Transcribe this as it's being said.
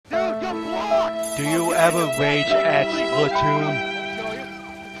Do you ever rage at Splatoon?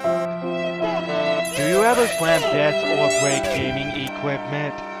 Do you ever slam desks or break gaming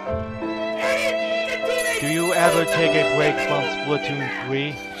equipment? Do you ever take a break from Splatoon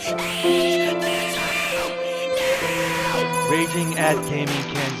 3? Raging at gaming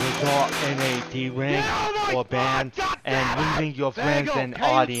can result in a derank or ban and losing your friends and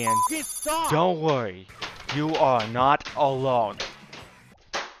audience. Don't worry, you are not alone.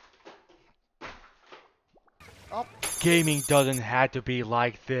 Gaming doesn't have to be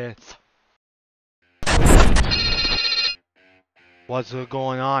like this. What's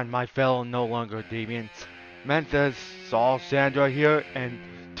going on, my fellow no longer deviants? Memphis, Sawsandra here, and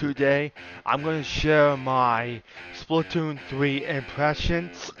today I'm going to share my Splatoon 3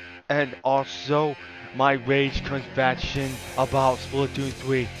 impressions and also my rage confession about Splatoon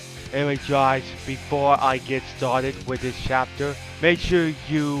 3. Anyway guys, before I get started with this chapter, make sure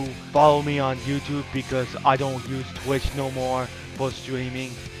you follow me on YouTube because I don't use Twitch no more for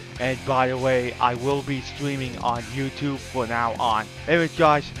streaming. And by the way, I will be streaming on YouTube from now on. Anyway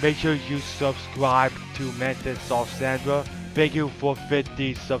guys, make sure you subscribe to Memphis Sawsandra. Thank you for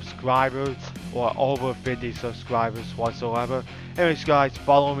 50 subscribers or over 50 subscribers whatsoever. Anyways guys,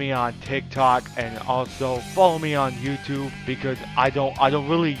 follow me on TikTok and also follow me on YouTube because I don't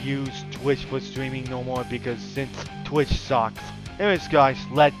really use Twitch for streaming no more because since Twitch sucks. Anyways guys,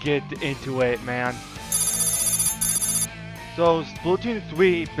 let's get into it, man. So Splatoon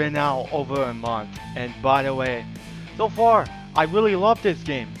 3 been out over a month, and by the way, so far I really love this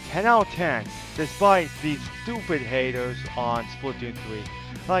game. 10 out of 10, despite these stupid haters on Splatoon 3.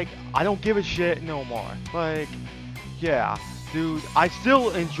 Like, I don't give a shit no more. Like, yeah, dude, I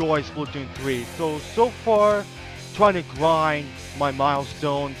still enjoy Splatoon 3. So far, trying to grind my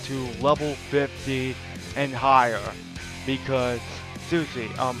milestone to level 50 and higher. Because, seriously,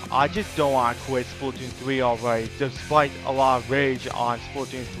 I just don't want to quit Splatoon 3 already, despite a lot of rage on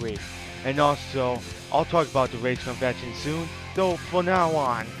Splatoon 3. And also, I'll talk about the rage confession soon. So, from now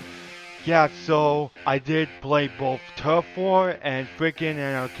on, yeah, so I did play both Turf War and freaking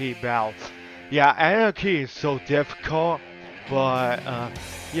Anarchy battles. Yeah, Anarchy is so difficult, but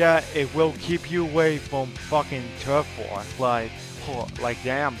yeah, it will keep you away from fucking Turf War. Like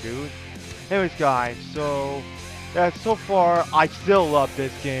damn, dude. Anyways, guys, so yeah, so far I still love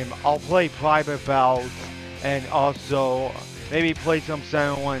this game. I'll play private battles and also maybe play some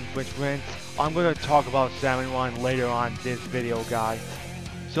 7-1 infringements. I'm gonna talk about 7-1 later on this video, guys.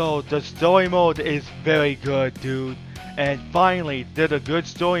 So the story mode is very good, dude. And finally, did a good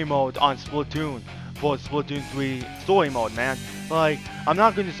story mode on Splatoon for Splatoon 3 story mode, man. Like, I'm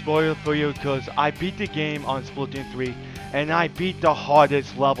not gonna spoil it for you because I beat the game on Splatoon 3 and I beat the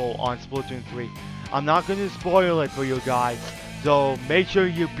hardest level on Splatoon 3. I'm not gonna spoil it for you guys. So make sure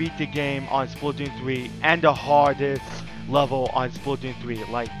you beat the game on Splatoon 3 and the hardest level on Splatoon 3.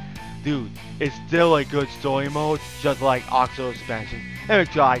 Like, dude, it's still a good story mode, just like Oxo expansion. Anyway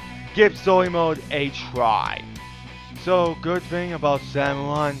guys, give story mode a try. So, good thing about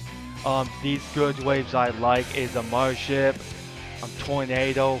 7-1, these good waves I like is a Mothership,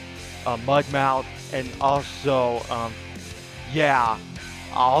 Tornado, Mudmouth, and also, yeah,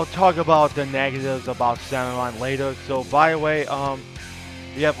 I'll talk about the negatives about 7-1 later. So, by the way,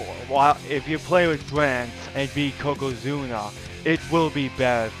 yeah, well, if you play with friends and beat Kokozuna, it will be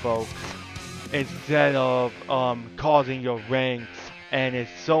better, folks, instead of causing your ranks, and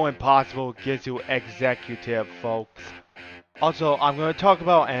it's so impossible to get to executive, folks. Also, I'm going to talk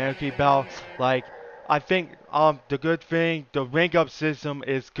about Anarchy Bell. Like, I think the good thing, the rank up system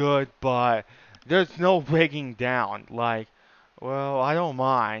is good, but there's no rigging down. Like, well, I don't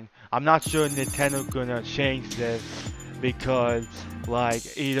mind. I'm not sure Nintendo's gonna change this because,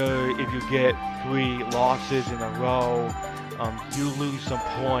 like, either if you get 3 losses in a row, you lose some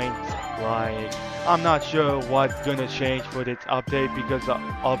points. Like, I'm not sure what's gonna change for this update because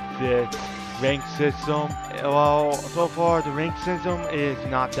of this rank system. Well, so far the rank system is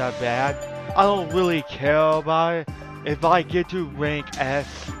not that bad. I don't really care about it. If I get to rank S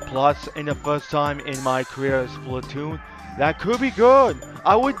plus in the first time in my career as Splatoon, that could be good.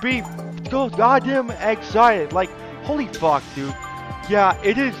 I would be so goddamn excited. Like, holy fuck, dude. Yeah,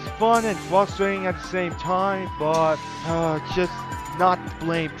 it is fun and frustrating at the same time, but just not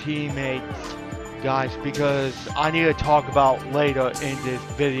blame teammates, guys, because I need to talk about later in this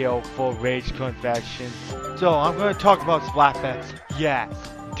video for rage confessions. So I'm going to talk about Splatfest. Yes,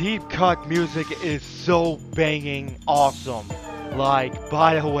 deep cut music is so banging awesome. Like,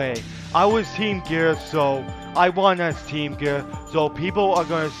 by the way, I was Team Gear, so I won as Team Gear, so people are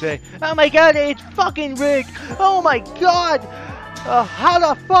gonna say, oh my god, it's fucking rigged, oh my god, How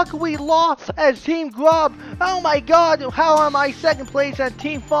the fuck we lost as Team Grub? Oh my god, how am I second place at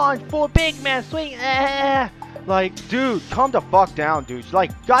Team Fawn for Big Man Swing? Like, dude, calm the fuck down, dude.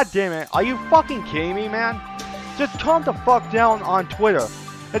 Like, god damn it, are you fucking kidding me, man? Just calm the fuck down on Twitter.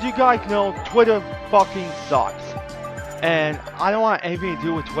 As you guys know, Twitter fucking sucks. And I don't want anything to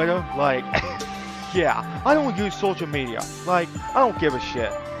do with Twitter. Like, yeah, I don't use social media. Like, I don't give a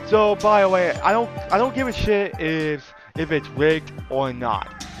shit. So, by the way, I don't give a shit if it's rigged or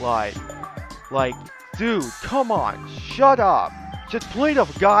not. Like, dude, come on, shut up. Just play the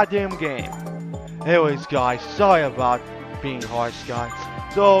goddamn game. Anyways, guys, sorry about being harsh, guys.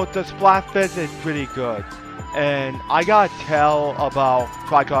 So, the Splatfest is pretty good. And I gotta tell about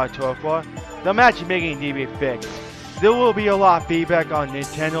Tricolor Turf War. The matchmaking need to be fixed. There will be a lot of feedback on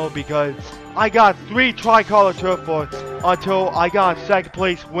Nintendo because I got 3 Tricolor Turf Wars until I got a second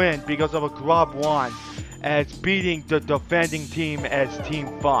place win because of a Grub 1 as beating the defending team as Team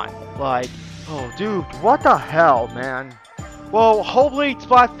Fun. Like, oh dude, what the hell, man? Well, hopefully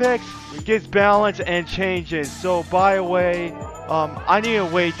Splatfix gets balance and changes. So, by the way, I need to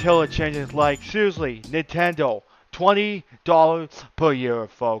wait till it changes. Like, seriously, Nintendo, $20 per year,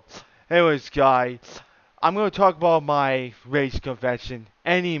 folks. Anyways, guys, I'm gonna talk about my race convention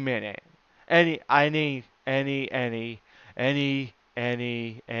any minute. Any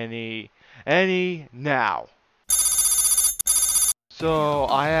now. So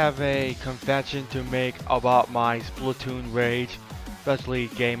I have a confession to make about my Splatoon rage, especially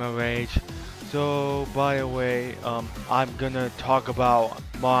gamer rage. So by the way, I'm gonna talk about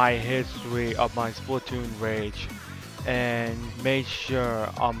my history of my Splatoon rage, and make sure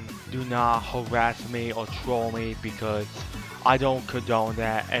do not harass me or troll me because I don't condone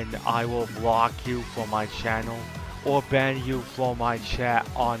that, and I will block you from my channel or ban you from my chat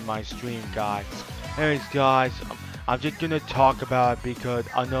on my stream, guys. Anyways, guys, I'm just gonna talk about it because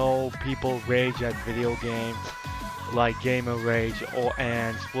I know people rage at video games like Gamer Rage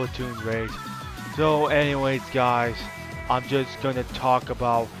and Splatoon Rage. So anyways, guys, I'm just gonna talk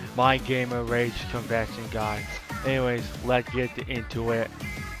about my Gamer Rage convention, guys. Anyways, let's get into it.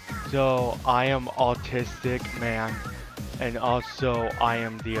 So I am autistic, man, and also I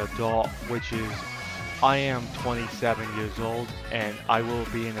am the adult, which is I am 27 years old and I will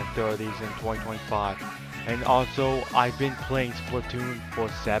be in the 30s in 2025. And also, I've been playing Splatoon for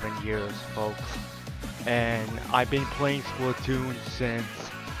 7 years, folks. And I've been playing Splatoon since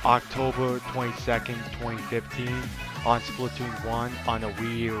October 22nd, 2015 on Splatoon 1 on a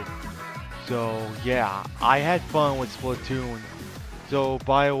Wii U. So, yeah, I had fun with Splatoon. So,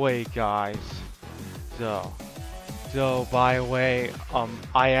 by the way, guys, so by the way,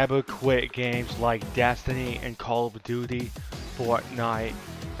 I ever quit games like Destiny and Call of Duty, Fortnite.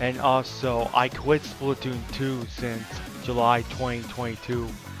 And also, I quit Splatoon 2 since July 2022.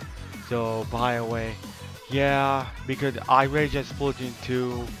 So, by the way, yeah, because I rage at Splatoon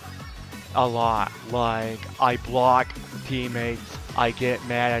 2 a lot. Like, I block teammates, I get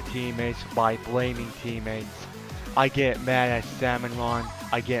mad at teammates by blaming teammates. I get mad at Salmon Run,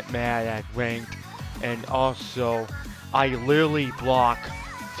 I get mad at Ranked, and also, I literally block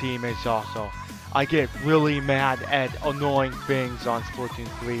teammates also. I get really mad at annoying things on Splatoon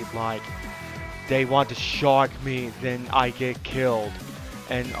 3, like they want to shark me, then I get killed.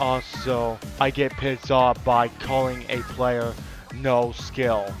 And also, I get pissed off by calling a player no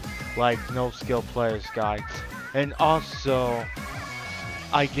skill, like no skill players, guys. And also,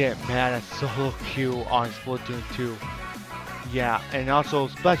 I get mad at solo queue on Splatoon 2. Yeah, and also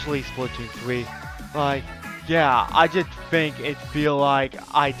especially Splatoon 3, like, yeah, I just think it feel like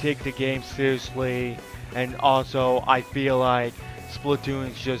I take the game seriously, and also I feel like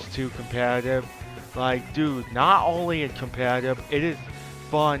Splatoon is just too competitive. Like, dude, not only is competitive, it is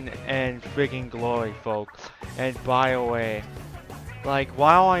fun and freaking glory, folks. And by the way, like,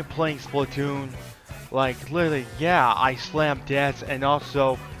 while I'm playing Splatoon, like, literally, yeah, I slammed deaths, and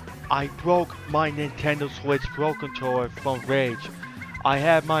also I broke my Nintendo Switch Pro Controller from Rage. I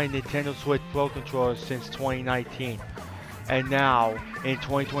had my Nintendo Switch Pro Controller since 2019, and now in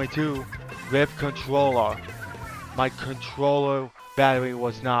 2022, with controller, my controller battery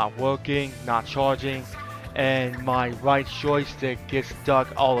was not working, not charging, and my right joystick gets stuck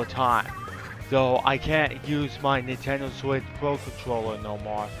all the time. So I can't use my Nintendo Switch Pro Controller no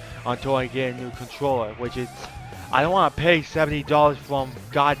more until I get a new controller, which is, I don't want to pay $70 from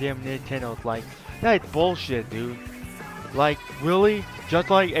goddamn Nintendo. Like, that's bullshit, dude. Like, really? Just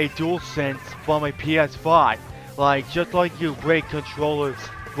like a DualSense from a PS5. Like, just like you break controllers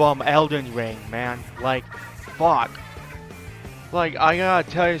from Elden Ring, man. Like, fuck. Like, I gotta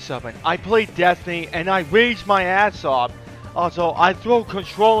tell you something. I played Destiny and I raged my ass off. Also, I throw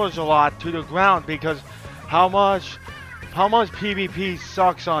controllers a lot to the ground because how much PvP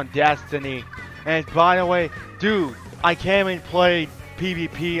sucks on Destiny. And by the way, dude, I can't even play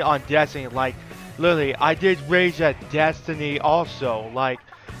PvP on Destiny. Like, literally, I did rage at Destiny also. Like,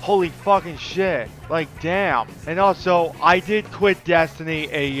 holy fucking shit. Like, damn. And also, I did quit Destiny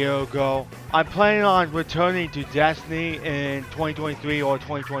a year ago. I'm planning on returning to Destiny in 2023 or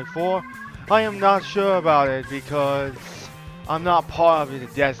 2024. I am not sure about it because I'm not part of the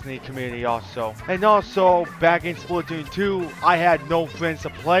Destiny community also. And also, back in Splatoon 2, I had no friends to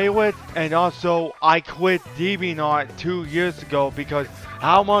play with. And also, I quit DeviantArt 2 years ago because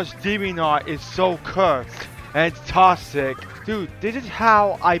how much DeviantArt is so cursed and toxic. Dude, this is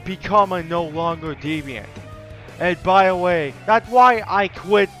how I become a no longer deviant. And by the way, that's why I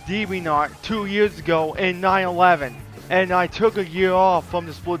quit DeviantArt 2 years ago in 9/11. And I took a year off from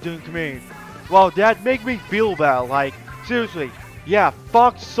the Splatoon community. Well, that made me feel bad. Like, seriously, yeah,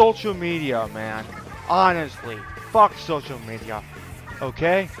 fuck social media, man. Honestly, fuck social media.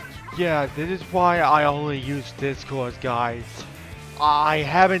 Okay? Yeah, this is why I only use Discord, guys. I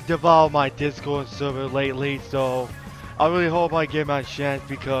haven't developed my Discord server lately, so I really hope I get my chance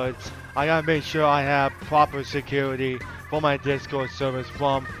because I gotta make sure I have proper security for my Discord servers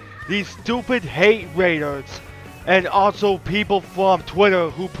from these stupid hate raiders and also people from Twitter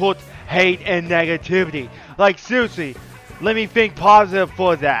who put hate and negativity. Like, seriously, let me think positive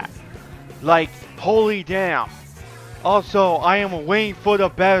for that. Like, holy damn. Also, I am waiting for the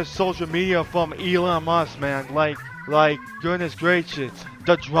better social media from Elon Musk, man. Like, goodness gracious.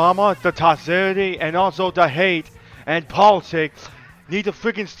 The drama, the toxicity, and also the hate and politics need to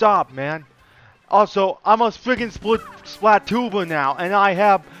freaking stop, man. Also, I'm a freaking Splatuber now, and I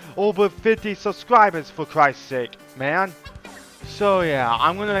have over 50 subscribers for Christ's sake, man. So yeah,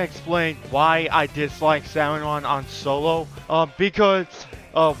 I'm gonna explain why I dislike Salmon Run on solo. Because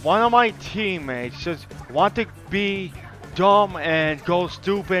one of my teammates just want to be dumb and go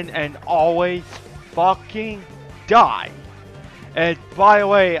stupid and always fucking die. And by the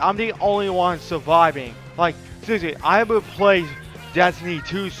way, I'm the only one surviving. Like, seriously, I haven't played Destiny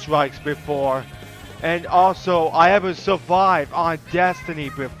 2 Strikes before. And also, I haven't survived on Destiny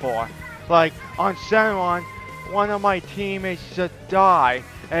before. Like, on Salmon Run, one of my teammates just died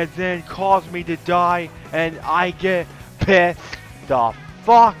and then caused me to die, and I get pissed the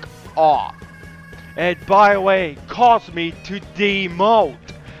fuck off. And by the way, caused me to demote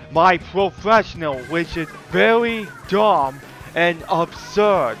my professional, which is very dumb and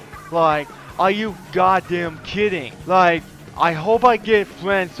absurd. Like, are you goddamn kidding? Like, I hope I get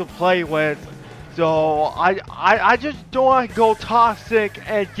friends to play with, so I just don't want to go toxic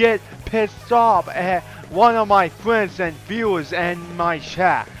and get pissed off at one of my friends and viewers and my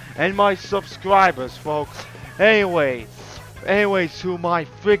chat and my subscribers, folks. Anyways, to my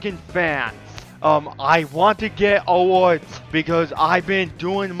freaking fans, I want to get awards because I've been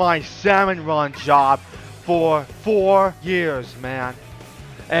doing my Salmon Run job for 4 years, man.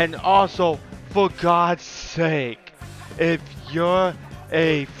 And also, for God's sake, if you're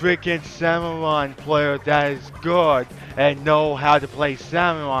a freaking Salmon Run player that is good and know how to play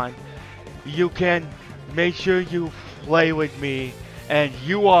Salmon Run, you can make sure you play with me, and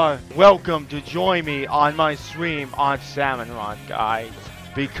you are welcome to join me on my stream on Salmon Run, guys.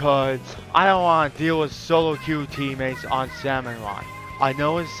 Because I don't want to deal with solo queue teammates on Salmon Run. I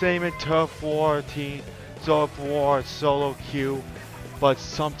know it's same in Turf War solo queue, but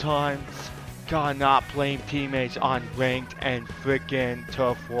sometimes gotta not blame teammates on ranked and freaking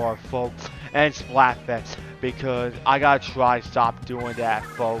Turf War, folks, and Splatfest, because I gotta try to stop doing that,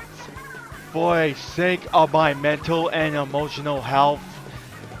 folks. For the sake of my mental and emotional health,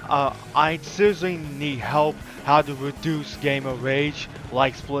 I seriously need help how to reduce gamer rage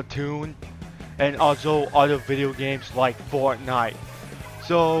like Splatoon and also other video games like Fortnite.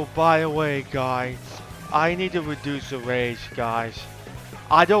 So by the way, guys, I need to reduce the rage, guys.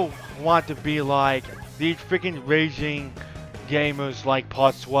 I don't want to be like these freaking raging gamers like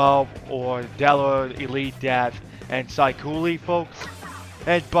Plus 12 or Della Elite Death and Saikuli, folks.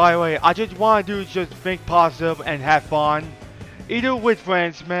 And by the way, I just want to do just think positive and have fun. Either with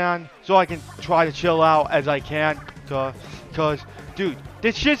friends, man, so I can try to chill out as I can. Cause, dude,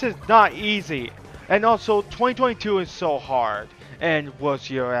 this shit is not easy. And also, 2022 is so hard. And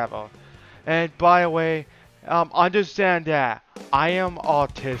worst year ever. And by the way, understand that I am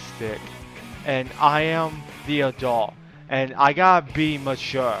autistic. And I am the adult. And I gotta be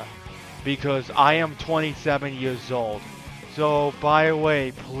mature. Because I am 27 years old. So, by the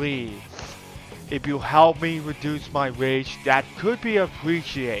way, please, if you help me reduce my rage, that could be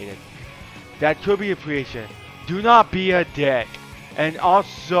appreciated. That could be appreciated. do not be a dick. And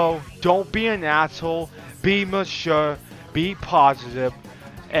also, don't be an asshole. Be mature, be positive,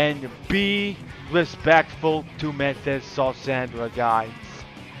 and be respectful to Memphis Sawsandra, guys.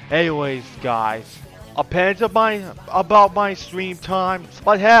 Anyways, guys, opinions about my stream time,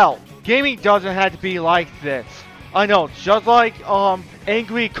 but hell, gaming doesn't have to be like this. I know, just like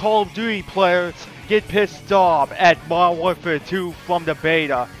angry Call of Duty players get pissed off at Modern Warfare 2 from the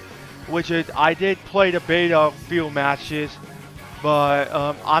beta, which is I did play the beta a few matches. But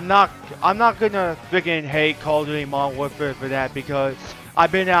I'm not gonna freaking hate Call of Duty Modern Warfare for that, because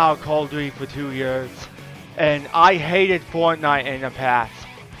I've been out of Call of Duty for 2 years, and I hated Fortnite in the past.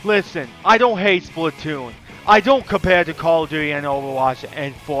 Listen, I don't hate Splatoon. I don't compare to Call of Duty and Overwatch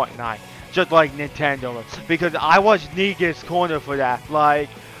and Fortnite, just like Nintendo, because I was Nega's corner for that. Like,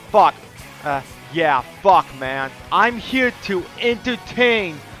 fuck, yeah, fuck, man. I'm here to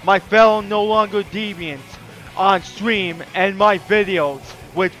entertain my fellow no longer deviants on stream and my videos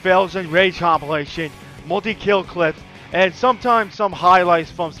with fails and rage compilation, multi-kill clips, and sometimes some highlights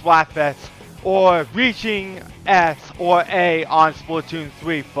from Splatfest or reaching S or A on Splatoon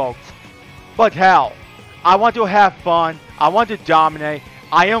 3, folks. But hell, I want to have fun, I want to dominate,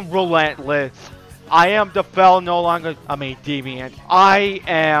 I am relentless, I am the fellow no longer, deviant. I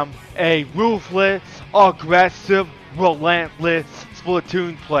am a ruthless, aggressive, relentless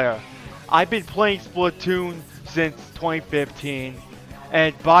Splatoon player. I've been playing Splatoon since 2015,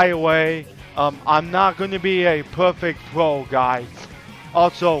 and by the way, I'm not going to be a perfect pro, guys.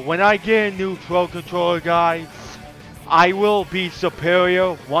 Also, when I get a new pro controller, guys, I will be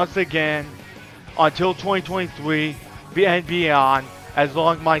superior once again until 2023 and beyond, as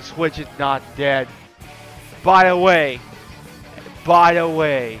long as my Switch is not dead. By the way,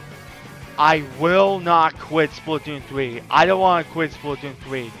 I will not quit Splatoon 3. I don't want to quit Splatoon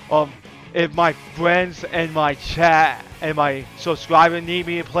 3. If my friends and my chat and my subscribers need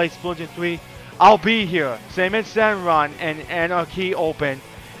me to play Splatoon 3, I'll be here. Same as Run and Anarchy Open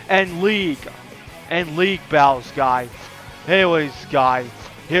and League battles, guys. Anyways, guys,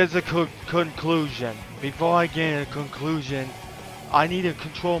 here's the conclusion. Before I get into the conclusion, I need to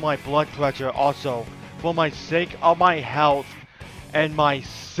control my blood pressure also, for my sake of my health and my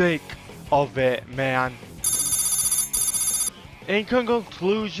sake of it, man. In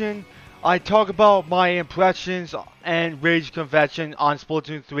conclusion, I talk about my impressions and rage confession on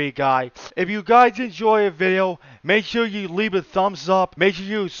Splatoon 3, guys. If you guys enjoy the video, make sure you leave a thumbs up. Make sure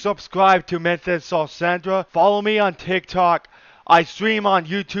you subscribe to Memphis Sawsandra. Follow me on TikTok. I stream on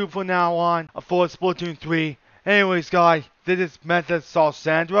YouTube from now on for Splatoon 3. Anyways, guys, this is Memphis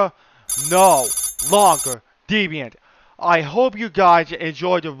Sawsandra, no longer deviant. I hope you guys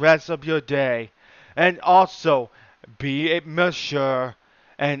enjoy the rest of your day. And also, be mature.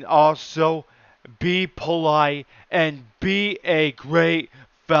 And also, be polite and be a great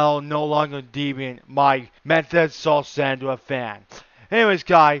fellow no longer deviant, my Memphis Sawsandra fan. Anyways,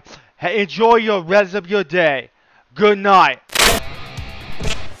 guys, enjoy your rest of your day. Good night.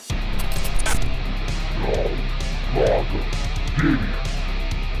 No longer deviant.